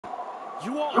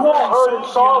You all heard and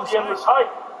saw the endless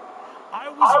hype.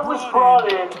 I was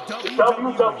brought in to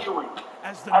WWE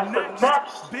as the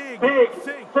next big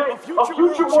thing, a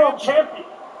future world champion.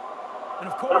 And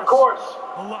of course,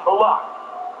 The Lock.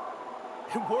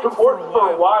 It worked for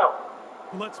a while.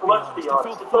 Let's be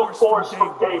honest, it felt forced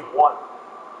from day one.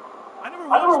 I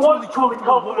never was truly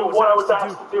comfortable with what I was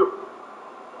asked to do.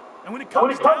 And when it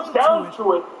comes down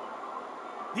to it,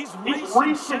 these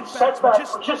recent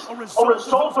setbacks were just a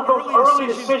result of those early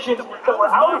decisions that were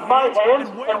out of my hands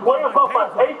and way above my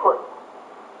pay grade.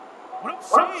 What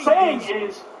I'm saying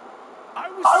is,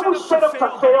 I was set up to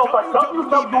fail by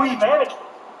WWE management.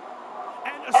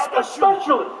 And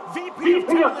especially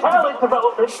VP of Talent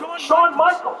Development, Shawn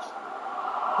Michaels.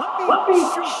 Let me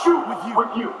shoot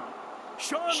with you.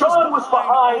 Shawn was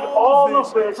behind all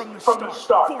of this from the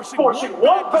start, forcing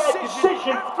one bad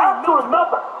decision after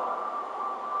another.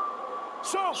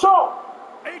 So,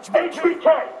 HBK,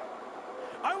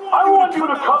 I want you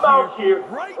to come out here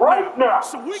right now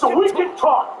so we can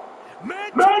talk.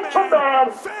 Man to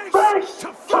man, face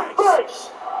to face.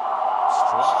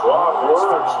 Strong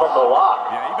words from The Lock.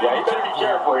 Yeah, you better be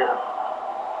careful here.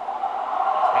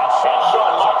 And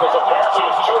Shawn Michaels apparently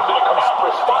has chosen to come out for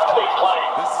a spot they claim.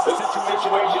 This is a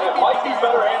situation that might be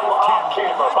better handled off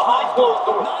camera, behind closed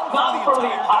doors, not in front of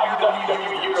the entire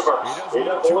WWE universe. He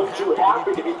doesn't look too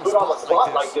happy to be put on the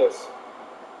spot like this.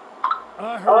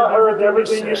 I heard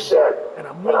everything you said, and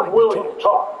I'm willing to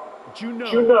talk. But you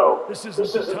know, this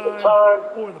isn't the time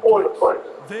or the place.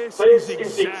 This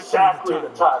is exactly the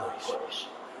time and place.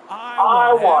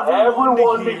 I want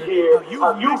everyone to hear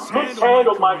how you've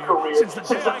mishandled my career since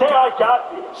the day I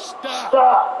got here.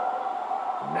 Stop.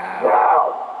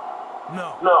 Now.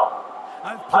 No.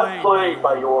 I've played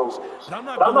by your rules,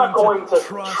 but I'm not going to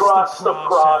trust the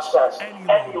process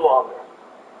any longer.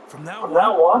 From now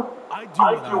on, I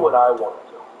do what I want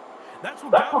to do. That's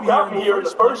what got me here in the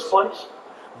first place.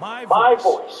 My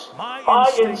voice,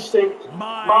 my instinct,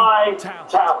 my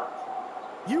talent.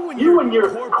 You and your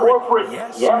corporate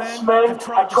yes men have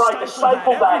tried to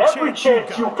stifle that every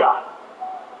chance you got.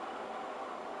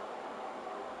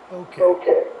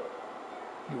 Okay.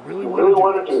 You really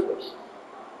want to do this?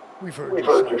 We've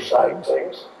heard your side of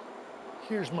things.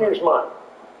 Here's mine.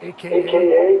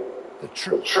 AKA the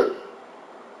truth.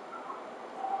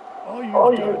 All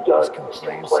you've done is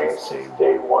complain since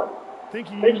day one.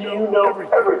 Thinking you know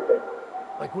everything.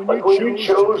 Like when you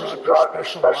chose to drop your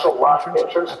special lock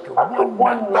entrance after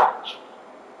one match.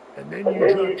 And then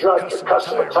you dropped your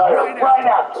custom attire right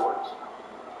afterwards.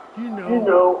 You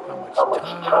know how much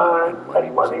time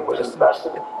and money was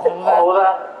invested in all of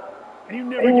that.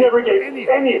 And you never gave any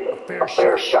of it a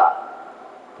fair shot.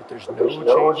 But there's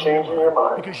no change in your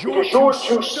mind. Because you're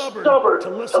too stubborn to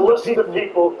listen to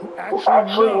people who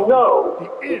actually know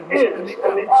the ins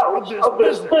and the outs of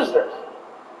this business.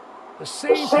 The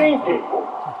same people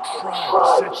who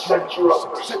tried to set you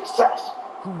up for success.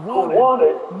 Who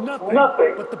wanted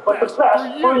nothing but the best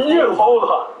for you. Hold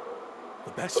on.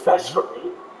 The best for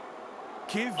me?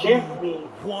 Give me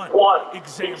one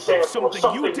example of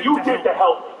something you did to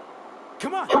help me.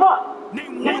 Come on.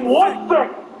 Name one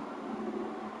thing.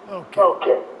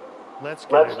 Okay. Let's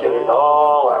get it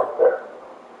all out there.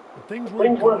 Things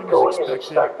weren't going as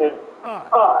expected.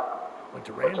 I went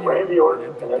to Randy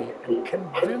Orton and MVP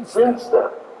and convinced them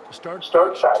to start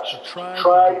match to try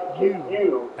to get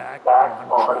you back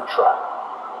on track.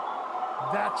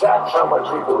 That's how much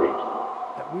we believed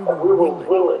that we were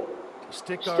willing to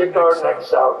stick our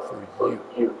necks out for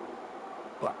you.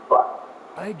 But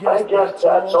I guess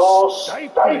that's all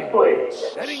stifling,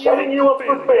 setting you up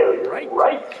for failure,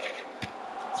 right?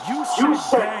 You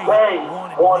said they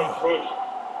wanted me.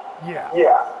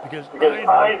 Yeah, because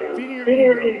I knew feeding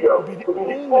your ego would be the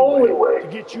only way to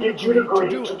get you to agree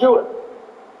to do it.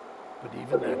 But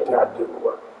even that didn't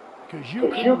work. Because you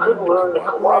couldn't learn to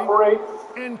cooperate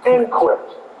and quit.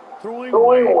 Throwing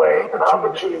away an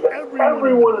opportunity that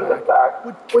everyone in the back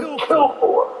would kill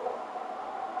for.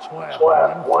 So I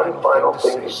have one final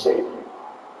thing to say to you.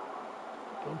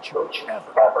 Don't you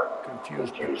ever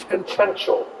confuse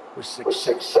potential with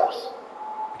success.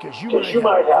 Because you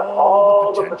might have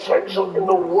all the potential in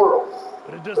the world,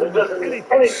 but it doesn't mean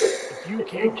anything if you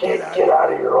can't get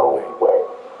out of your own way.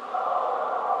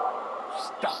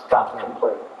 Stop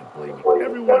complaining and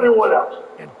blaming everyone else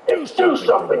and do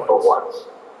something for once.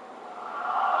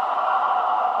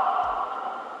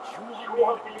 You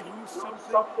want me to do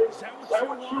something? Is that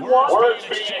what you want? Words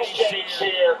being exchanged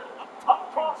here. I'm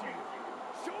talking to you.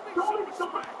 Show me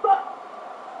some respect.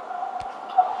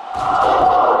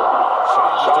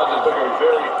 Shawn is figuring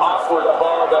very awkward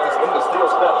fall there. I think the steel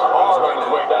steps hard on his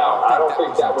way down. I don't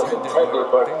think that was intended,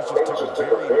 but things just took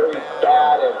a very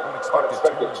bad and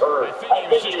unexpected turn. I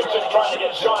think he was just trying to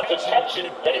get Shawn's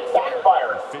attention, and it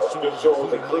backfired.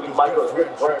 Officials, including Michael's good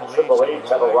friend Triple H,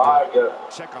 have arrived to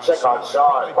check on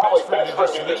Shawn. Probably best for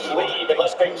him to just leave and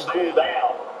let things cool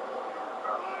down.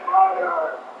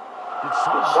 Did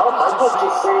Shawn Michaels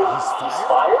just say he's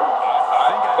fired?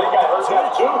 I think I heard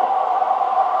that too.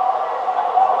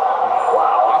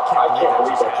 Wow, I can't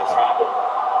believe that just happened.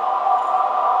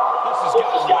 This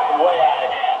has gotten way out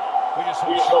of hand. We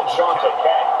just hope Shawn's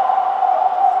okay.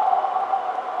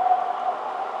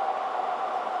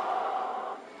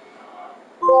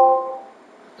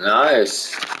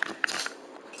 Nice.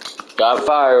 Got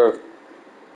fired.